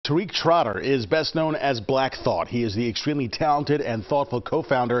Tariq Trotter is best known as Black Thought. He is the extremely talented and thoughtful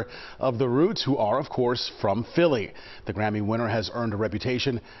co-founder of The Roots, who are, of course, from Philly. The Grammy winner has earned a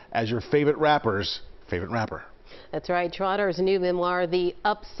reputation as your favorite rapper's favorite rapper. That's right. Trotter's new memoir, The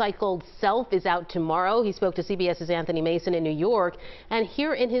Upcycled Self, is out tomorrow. He spoke to CBS's Anthony Mason in New York and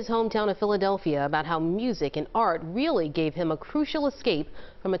here in his hometown of Philadelphia about how music and art really gave him a crucial escape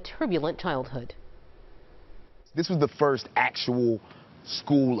from a turbulent childhood. This was the first actual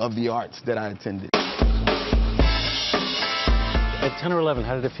school of the arts that I attended. At 10 or 11,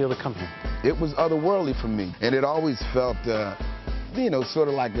 how did it feel to come here? It was otherworldly for me, and it always felt, sort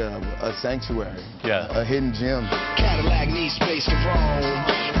of like a sanctuary, a hidden gem. Cadillac needs space to roam.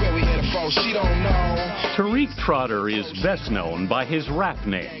 Where we headed from, she don't know. Tariq Trotter is best known by his rap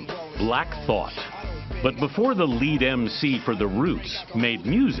name, Black Thought. But before the lead MC for The Roots made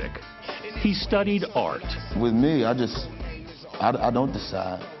music, he studied art. With me, I don't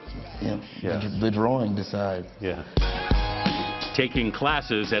decide. The drawing decides. Taking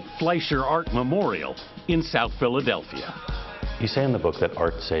classes at Fleischer Art Memorial in South Philadelphia. You say in the book that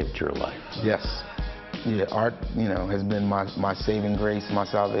art saved your life. Yes. Yeah, art, has been my saving grace, my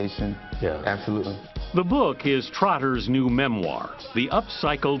salvation. Yeah. Absolutely. The book is Trotter's new memoir, The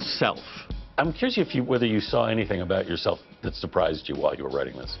Upcycled Self. I'm curious whether you saw anything about yourself that surprised you while you were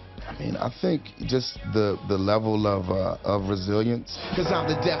writing this. I think just the level of resilience. 'Cause I'm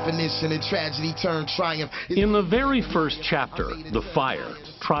the definition of tragedy turned triumph. In the very first chapter, The Fire,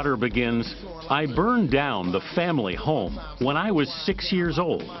 Trotter begins, I burned down the family home when I was 6 years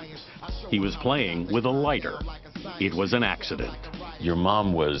old. He was playing with a lighter. It was an accident. Your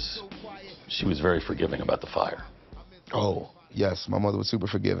mom she was very forgiving about the fire. Oh, yes, my mother was super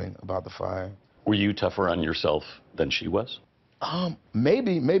forgiving about the fire. Were you tougher on yourself than she was?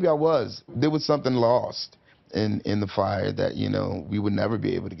 Maybe I was. There was something lost in the fire that, we would never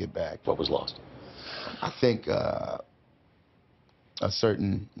be able to get back. What was lost? I think a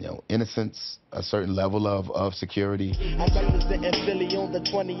certain, innocence, a certain level of security.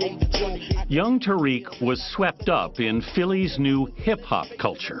 Young Tariq was swept up in Philly's new hip-hop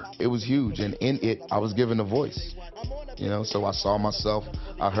culture. It was huge, and in it, I was given a voice. So I saw myself,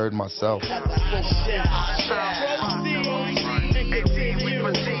 I heard myself.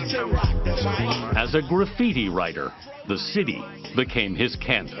 As a graffiti writer, the city became his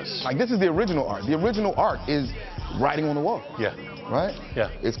canvas. Like, this is the original art. The original art is writing on the wall. Yeah. Right? Yeah.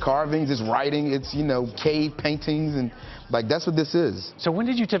 It's carvings, it's writing, it's, cave paintings, and that's what this is. So when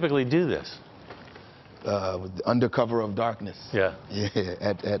did you typically do this? Under cover of darkness. Yeah.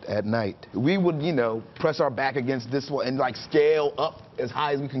 Yeah, at night. We would, press our back against this one and scale up as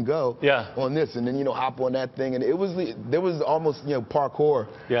high as we can go on this, and then, hop on that thing. And there was almost, parkour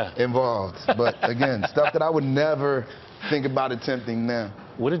involved. But again, stuff that I would never think about attempting now.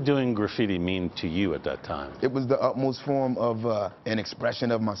 What did doing graffiti mean to you at that time? It was the utmost form of an expression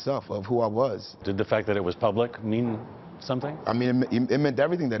of myself, of who I was. Did the fact that it was public mean something? It meant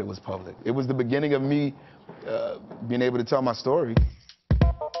everything that it was public. It was the beginning of me being able to tell my story.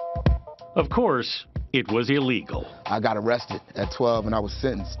 Of course, it was illegal. I got arrested at 12 and I was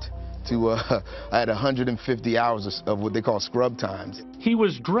sentenced to, I had 150 hours of what they call scrub times. He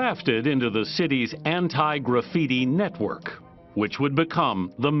was drafted into the city's anti-graffiti network, which would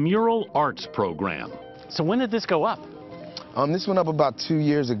become the Mural Arts Program. So when did this go up? This went up about 2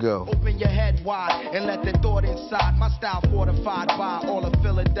 years ago. Open your head wide and let the thought inside. My style fortified by all of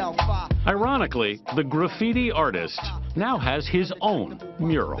Philadelphia. Ironically, the graffiti artist now has his own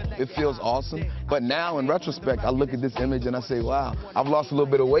mural. It feels awesome, but now in retrospect, I look at this image and I say, wow, I've lost a little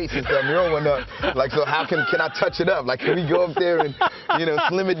bit of weight since that mural went up. So how can I touch it up? Can we go up there and,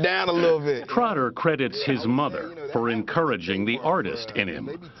 slim it down a little bit? Trotter credits his mother for encouraging the artist in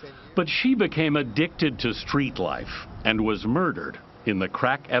him. But she became addicted to street life and was murdered in the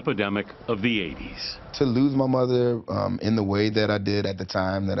crack epidemic of the 80s. To lose my mother in the way that I did at the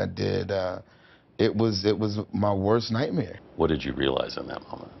time that I did, it was my worst nightmare. What did you realize in that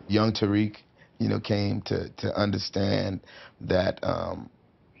moment? Young Tariq, came to understand that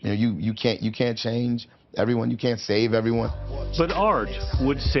you can't change everyone, you can't save everyone. But art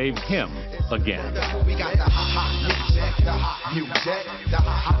would save him again.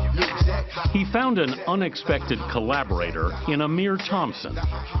 He found an unexpected collaborator in Amir Thompson,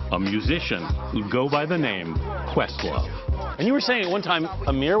 a musician who'd go by the name Questlove. And you were saying at one time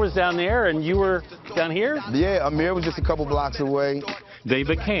Amir was down there and you were down here? Yeah, Amir was just a couple blocks away. They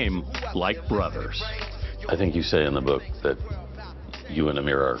became like brothers. I think you say in the book that you and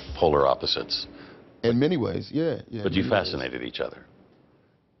Amir are polar opposites. In many ways, yeah. But you fascinated each other.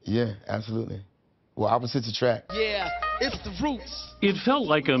 Yeah, absolutely. Well, opposites attract. Yeah, It's the roots. It felt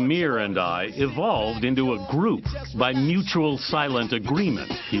like Amir and I evolved into a group by mutual silent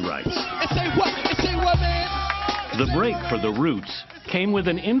agreement, he writes. Say what, man? The break for the Roots came with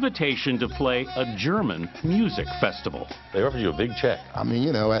an invitation to play a German music festival. They offered you a big check. I mean,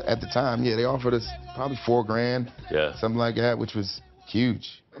 you know, at the time, yeah, they offered us probably $4 grand, something like that, which was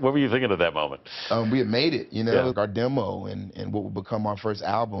huge. What were you thinking at that moment? We had made it, you know, our demo and what would become our first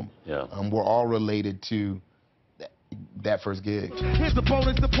album. Were all related to that first gig. Here's the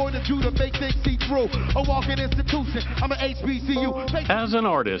bonus, the point of view to make things see through. A walking institution, I'm an HBCU. As an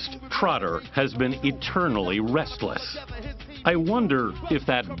artist, Trotter has been eternally restless. I wonder if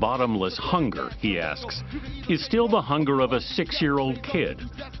that bottomless hunger, he asks, is still the hunger of a 6-year-old kid,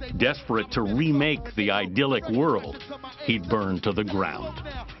 desperate to remake the idyllic world he'd burned to the ground.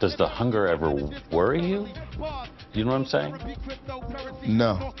 Does the hunger ever worry you? You know what I'm saying?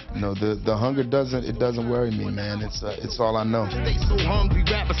 No, the hunger doesn't worry me, man. It's all I know. They so hungry,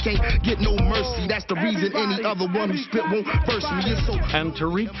 rappers can't get no mercy. That's the reason any other one who spit won't burst me. And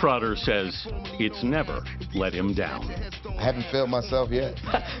Tariq Trotter says it's never let him down. I haven't failed myself yet.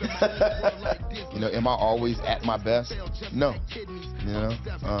 You know, am I always at my best? No. You know,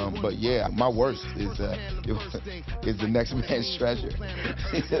 but yeah, my worst is the next man's treasure.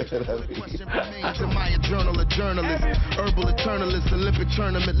 Journalist, herbal eternalist, Olympic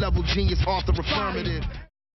tournament level genius, author affirmative.